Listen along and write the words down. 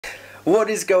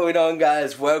What is going on,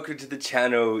 guys? Welcome to the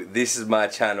channel. This is my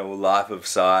channel, Life of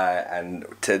Sai, and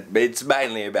it's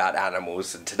mainly about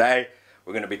animals, and today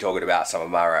we're going to be talking about some of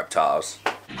my reptiles.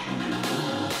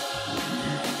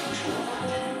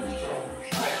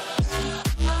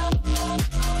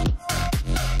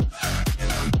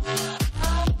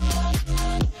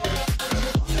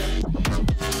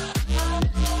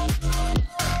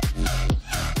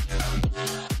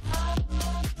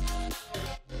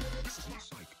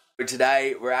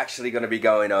 Today we're actually going to be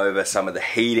going over some of the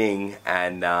heating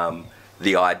and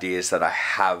the ideas that I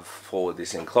have for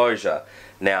this enclosure.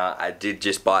 Now, I did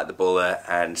just bite the bullet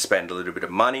and spend a little bit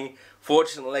of money.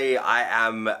 Fortunately, I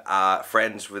am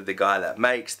friends with the guy that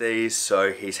makes these,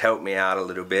 so he's helped me out a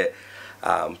little bit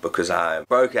because I'm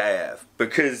broke AF.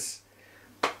 Because,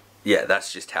 yeah,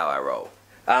 that's just how I roll.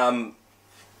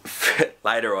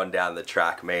 Later on down the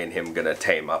track, me and him are going to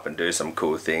team up and do some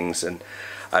cool things, and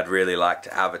I'd really like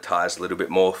to advertise a little bit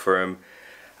more for him,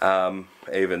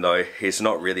 even though he's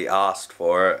not really asked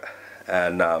for it,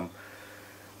 and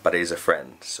but he's a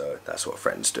friend, so that's what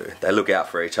friends do. They look out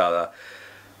for each other.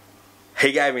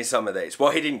 He gave me some of these.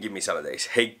 Well, he didn't give me some of these.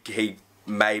 He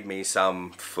made me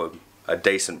some for a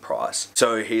decent price.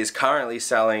 So he is currently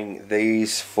selling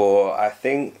these for, I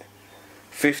think,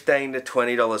 $15 to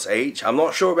 $20 each. I'm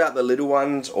not sure about the little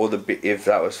ones or if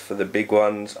that was for the big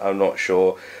ones. I'm not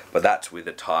sure, but that's with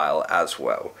a tile as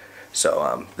well.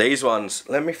 So these ones,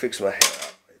 let me fix my hair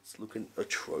up. It's looking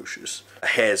atrocious. My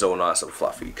hair's all nice and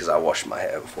fluffy because I washed my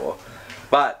hair before.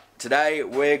 But today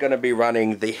we're going to be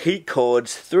running the heat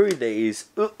cords through these.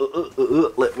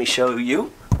 Let me show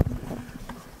you.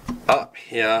 Up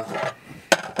here,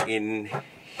 in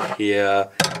here.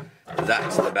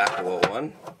 That's the back wall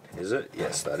one. Is it?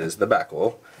 Yes, that is the back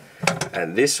wall.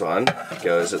 And this one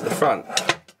goes at the front.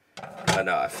 I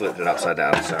know, I flipped it upside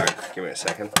down, sorry. Give me a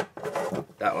second.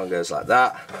 That one goes like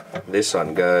that. This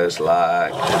one goes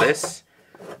like this.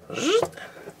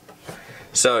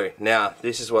 So, now,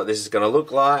 this is what this is going to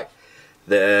look like.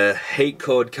 The heat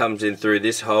cord comes in through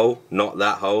this hole, not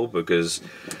that hole, because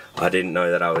I didn't know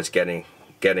that I was getting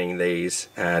these,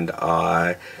 and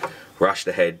I rushed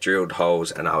ahead, drilled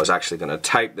holes, and I was actually going to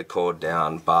tape the cord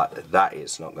down, but that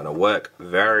is not going to work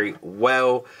very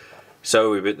well. So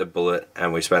we bit the bullet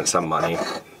and we spent some money.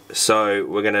 So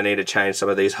we're going to need to change some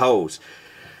of these holes.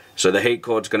 So the heat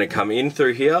cord's going to come in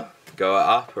through here, go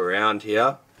up around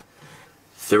here,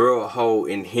 through a hole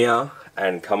in here,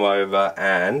 and come over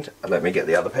and, let me get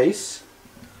the other piece.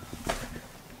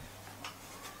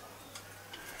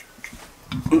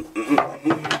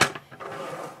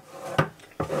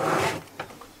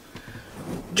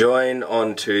 Join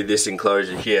onto this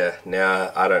enclosure here.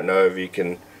 Now, I don't know if you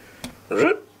can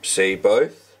see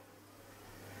both.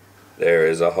 There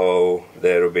is a hole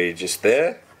that'll be just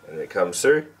there, and it comes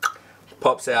through,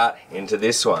 pops out into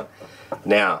this one.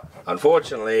 Now,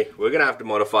 unfortunately, we're gonna have to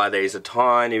modify these a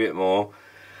tiny bit more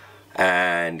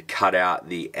and cut out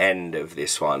the end of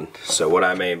this one. So what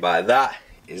I mean by that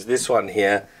is this one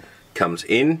here comes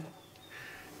in.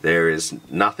 There is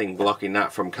nothing blocking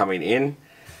that from coming in.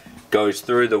 Goes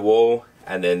through the wall,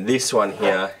 and then this one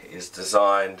here is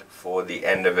designed for the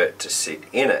end of it to sit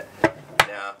in it.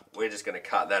 Now we're just going to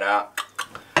cut that out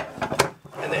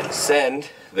and then send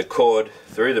the cord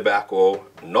through the back wall,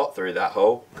 not through that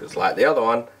hole, because like the other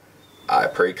one, I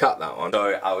pre-cut that one.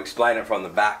 So I'll explain it from the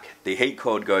back. The heat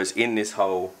cord goes in this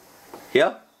hole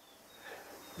here.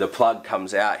 The plug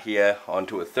comes out here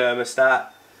onto a thermostat.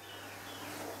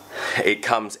 It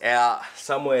comes out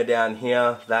somewhere down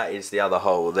here, that is the other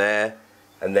hole there,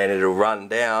 and then it'll run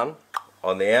down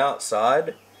on the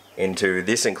outside into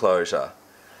this enclosure,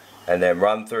 and then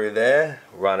run through there,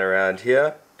 run around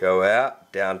here, go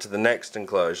out, down to the next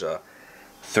enclosure,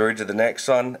 through to the next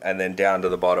one, and then down to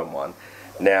the bottom one.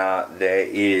 Now there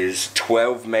is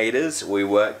 12 meters. We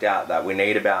worked out that we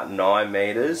need about 9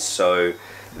 meters, so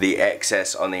the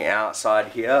excess on the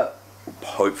outside here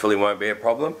hopefully won't be a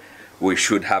problem. We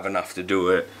should have enough to do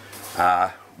it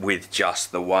with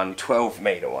just the one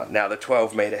 12-meter one. Now the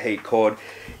 12-meter heat cord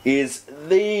is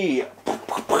the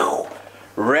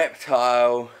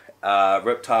Reptile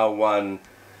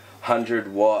 100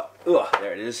 watt,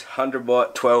 there it is, 100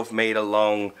 watt, 12-meter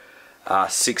long,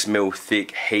 6mm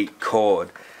thick heat cord.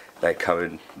 They come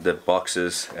in the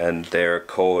boxes and they're a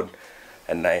cord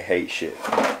and they heat shit.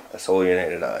 That's all you need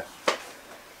to know.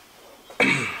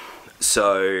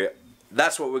 So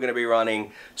that's what we're going to be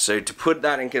running. So to put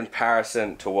that in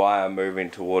comparison to why I'm moving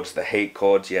towards the heat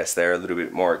cords, yes, they're a little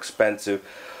bit more expensive,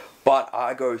 but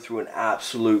I go through an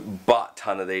absolute butt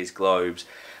ton of these globes,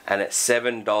 and at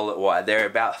 $7, well, they're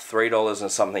about $3 and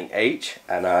something each,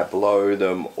 and I blow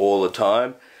them all the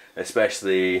time.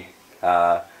 especially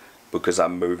because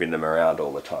I'm moving them around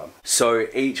all the time. So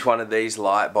each one of these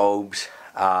light bulbs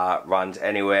runs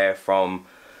anywhere from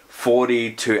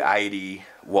 40 to 80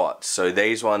 watts. So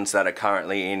these ones that are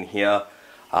currently in here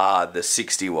are the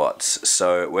 60 watts.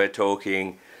 So we're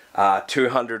talking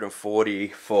 240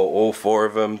 for all 4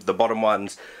 of them. The bottom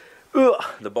one's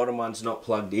not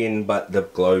plugged in, but the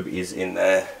globe is in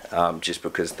there, just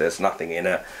because there's nothing in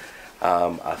it.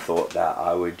 I thought that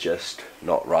I would just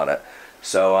not run it.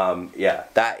 So yeah,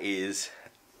 that is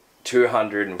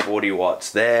 240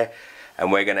 watts there, and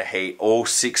we're gonna heat all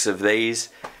 6 of these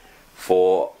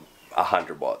for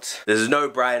 100 watts. There's a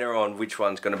no-brainer on which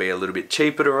one's gonna be a little bit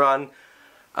cheaper to run,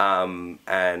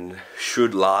 and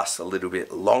should last a little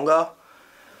bit longer.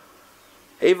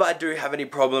 If I do have any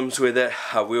problems with it,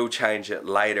 I will change it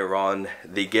later on.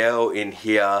 The girl in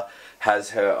here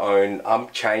has her own, I'm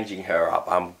changing her up.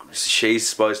 She's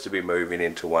supposed to be moving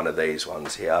into one of these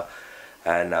ones here,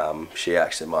 and she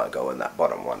actually might go in that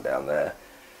bottom one down there.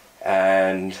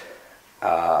 And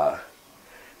that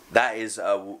is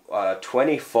a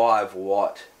 25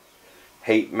 watt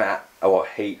heat mat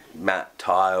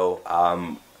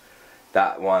tile.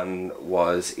 That one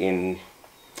was in,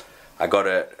 I got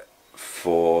it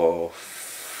for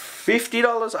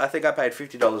 $50. I think I paid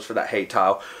 $50 for that heat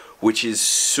tile, which is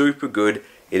super good.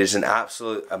 It is an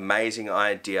absolute amazing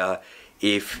idea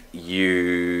if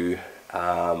you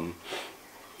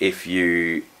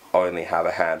only have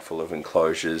a handful of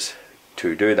enclosures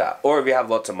to do that, or if you have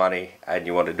lots of money and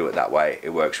you want to do it that way. It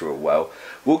works real well.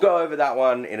 We'll go over that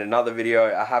one in another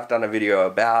video. I have done a video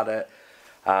about it.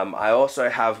 I also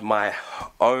have my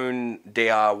own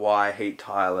DIY heat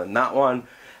tile in that one,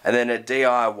 and then a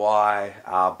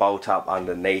DIY bolt up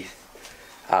underneath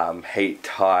heat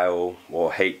tile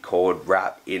or heat cord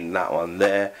wrap in that one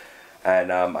there.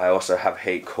 And I also have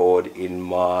heat cord in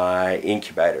my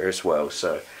incubator as well.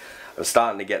 So I'm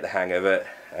starting to get the hang of it,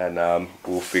 and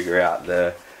we'll figure out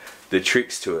the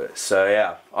tricks to it. So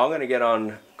yeah, I'm going to get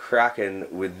on cracking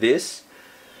with this,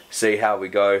 see how we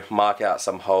go, mark out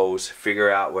some holes,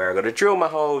 figure out where I got to drill my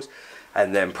holes,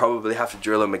 and then probably have to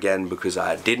drill them again because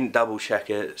I didn't double check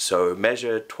it. So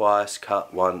measure twice,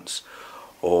 cut once,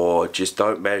 or just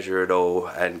don't measure at all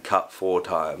and cut 4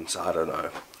 times. I don't know.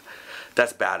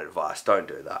 That's bad advice. Don't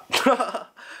do that.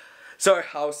 So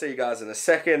I'll see you guys in a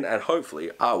second, and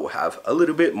hopefully I will have a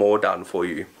little bit more done for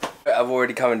you. I've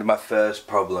already come into my first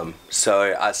problem.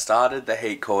 So I started the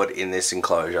heat cord in this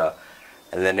enclosure,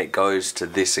 and then it goes to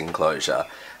this enclosure.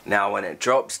 Now when it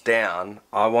drops down,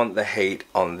 I want the heat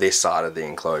on this side of the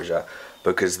enclosure,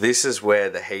 because this is where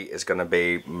the heat is going to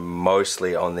be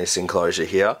mostly, on this enclosure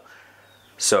here.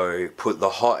 So put the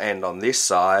hot end on this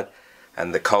side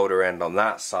and the colder end on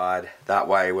that side. That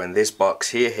way when this box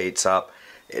here heats up,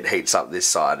 it heats up this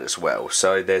side as well.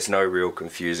 So there's no real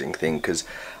confusing thing, because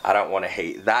I don't want to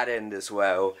heat that end as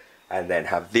well and then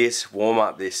have this warm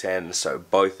up this end, so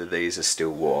both of these are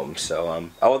still warm. So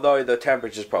although the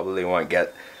temperatures probably won't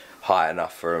get high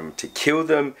enough for them to kill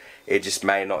them, it just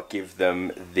may not give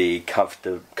them the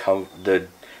the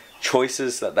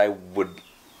choices that they would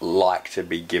like to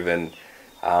be given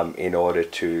in order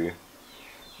to,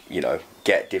 you know,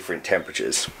 get different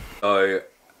temperatures. So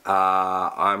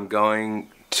I'm going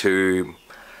to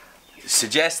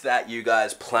suggest that you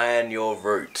guys plan your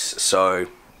routes. So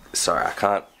sorry, I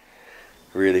can't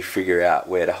really figure out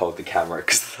where to hold the camera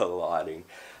because of the lighting.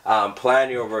 Plan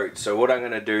your route. So what I'm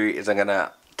going to do is I'm going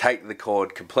to take the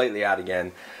cord completely out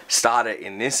again, start it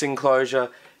in this enclosure,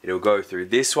 it'll go through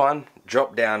this one,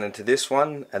 drop down into this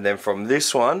one, and then from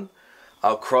this one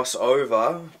I'll cross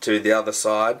over to the other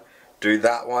side, do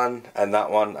that one and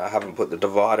that one. I haven't put the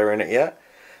divider in it yet.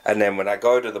 And then when I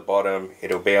go to the bottom,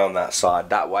 it'll be on that side.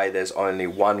 That way there's only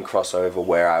one crossover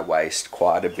where I waste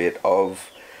quite a bit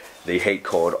of the heat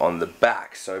cord on the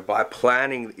back. So by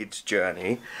planning its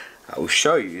journey, I will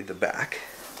show you the back.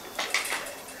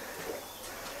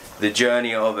 The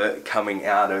journey of it coming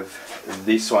out of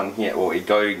this one here, or it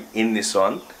going in this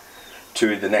one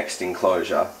to the next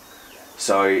enclosure.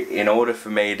 So in order for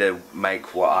me to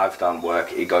make what I've done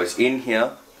work, it goes in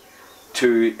here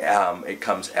to, it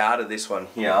comes out of this one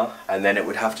here, and then it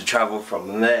would have to travel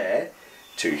from there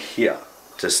to here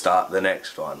to start the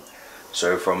next one.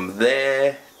 So from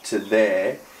there to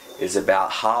there is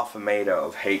about half a meter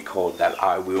of heat cord that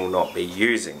I will not be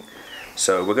using.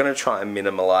 So we're going to try and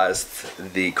minimize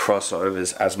the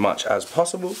crossovers as much as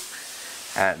possible.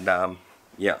 And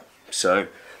yeah, so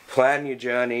plan your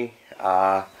journey.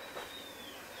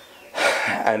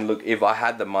 And look, if I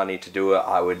had the money to do it,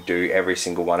 I would do every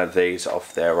single one of these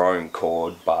off their own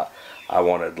cord, but I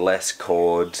wanted less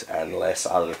cords and less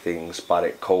other things, but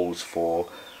it calls for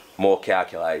more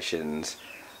calculations,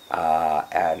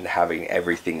 and having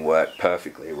everything work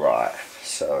perfectly right.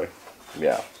 So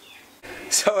yeah.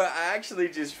 So I actually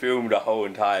just filmed a whole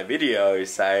entire video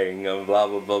saying blah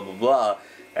blah blah blah blah,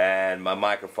 and my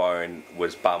microphone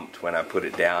was bumped when I put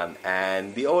it down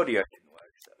and the audio didn't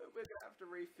work. So we're gonna have to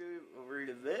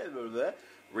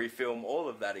refilm all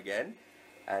of that again,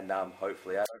 and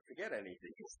hopefully I don't forget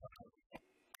anything.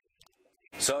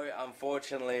 So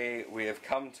unfortunately we have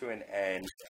come to an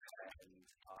end,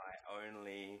 and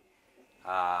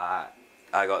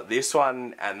I got this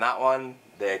one and that one,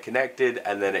 they're connected,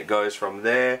 and then it goes from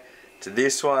there to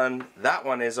this one. That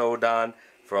one is all done.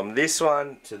 From this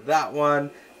one to that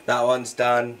one's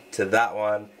done to that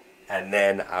one, and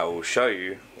then I will show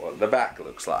you what the back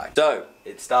looks like. So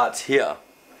it starts here.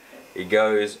 It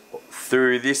goes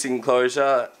through this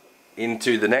enclosure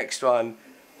into the next one,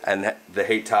 and the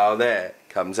heat tile there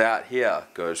comes out here,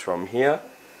 goes from here,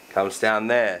 comes down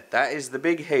there. That is the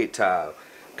big heat tile.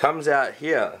 Comes out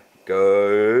here,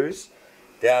 goes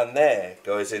down there,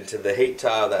 goes into the heat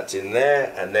tile that's in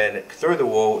there, and then through the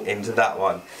wall into that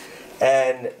one,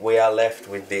 and we are left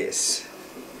with this.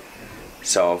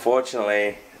 So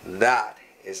unfortunately that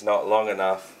is not long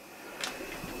enough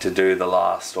to do the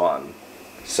last one.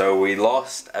 So we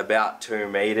lost about 2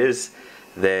 meters.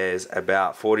 There's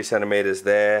about 40 centimeters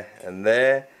there, and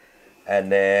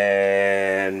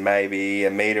then maybe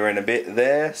a meter and a bit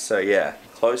there. So yeah,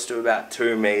 close to about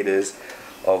 2 meters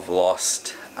of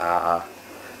lost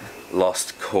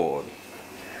cord.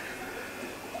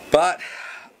 But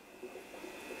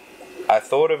I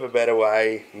thought of a better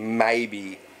way,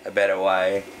 maybe a better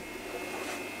way,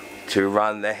 to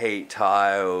run the heat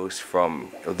tiles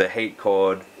from the heat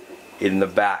cord in the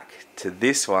back to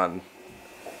this one.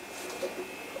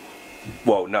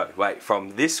 Well, no, wait,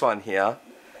 from this one here,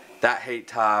 that heat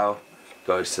tile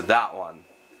goes to that one,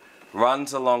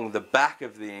 runs along the back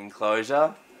of the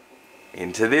enclosure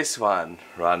into this one,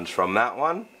 runs from that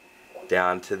one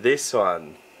down to this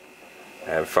one,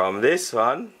 and from this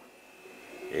one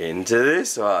into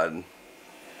this one,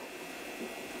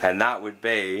 and that would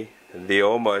be the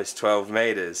almost 12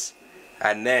 meters.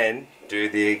 And then do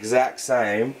the exact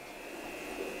same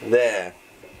there.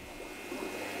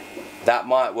 That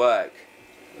might work.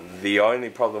 The only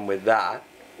problem with that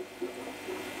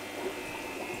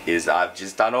is I've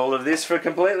just done all of this for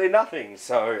completely nothing.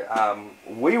 So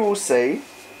we will see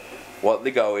what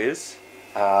the go is.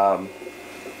 I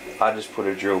just put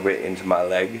a drill bit into my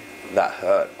leg. That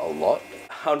hurt a lot.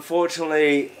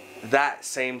 Unfortunately, that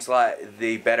seems like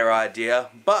the better idea,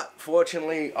 but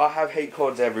fortunately I have heat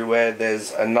cords everywhere.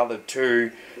 There's another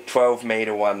 2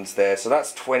 12-meter ones there, so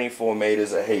that's 24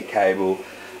 meters of heat cable.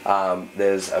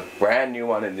 There's a brand new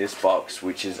one in this box,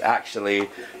 which is actually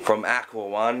from Aqua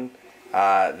One.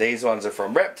 These ones are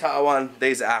from Reptile One,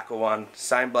 these are Aqua One,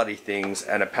 same bloody things,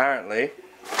 and apparently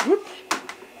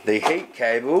the heat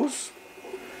cables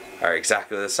are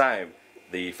exactly the same.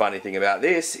 The funny thing about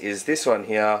this is this one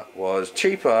here was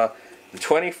cheaper. The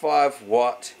 25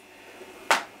 watt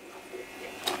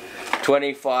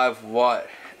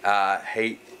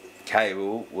heat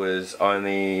cable was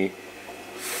only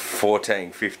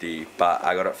 $14.50, but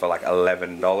I got it for like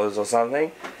 $11 or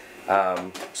something.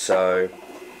 So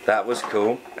that was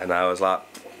cool, and I was like,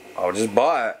 I'll just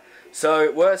buy it.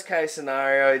 So worst case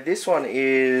scenario, this one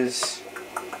is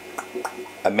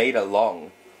a meter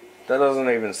long. That doesn't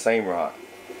even seem right.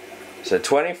 So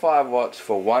 25 watts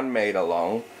for 1 meter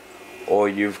long, or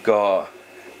you've got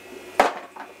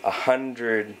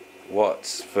 100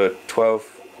 watts for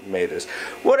 12 meters.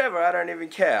 Whatever, I don't even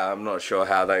care. I'm not sure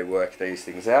how they work these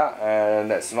things out, and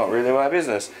that's not really my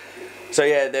business. So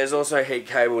yeah, there's also heat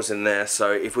cables in there,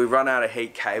 so if we run out of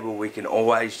heat cable we can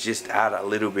always just add a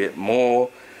little bit more.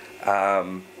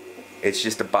 It's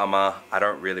just a bummer. I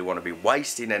don't really want to be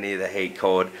wasting any of the heat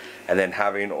cord, and then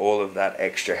having all of that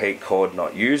extra heat cord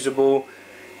not usable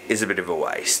is a bit of a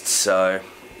waste. So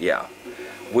yeah,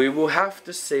 we will have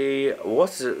to see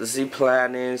what the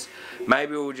plan is.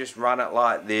 Maybe we'll just run it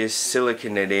like this,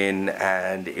 silicone it in,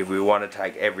 and if we want to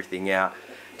take everything out,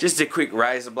 just a quick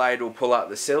razor blade will pull out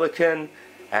the silicone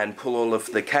and pull all of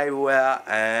the cable out,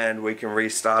 and we can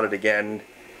restart it again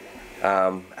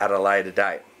at a later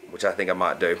date, which I think I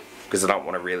might do, because I don't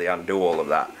want to really undo all of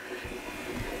that.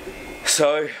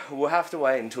 So we'll have to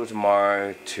wait until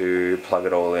tomorrow to plug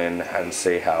it all in and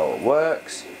see how it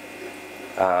works.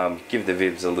 Give the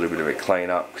vibs a little bit of a clean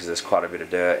up, because there's quite a bit of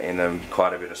dirt in them,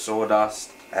 quite a bit of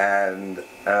sawdust, and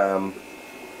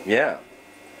yeah.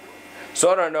 So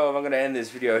I don't know if I'm going to end this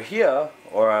video here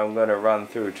or I'm going to run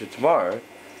through to tomorrow.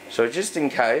 So just in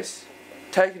case,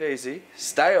 take it easy,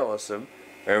 stay awesome,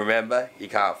 And remember, you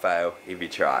can't fail if you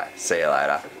try. See you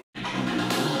later.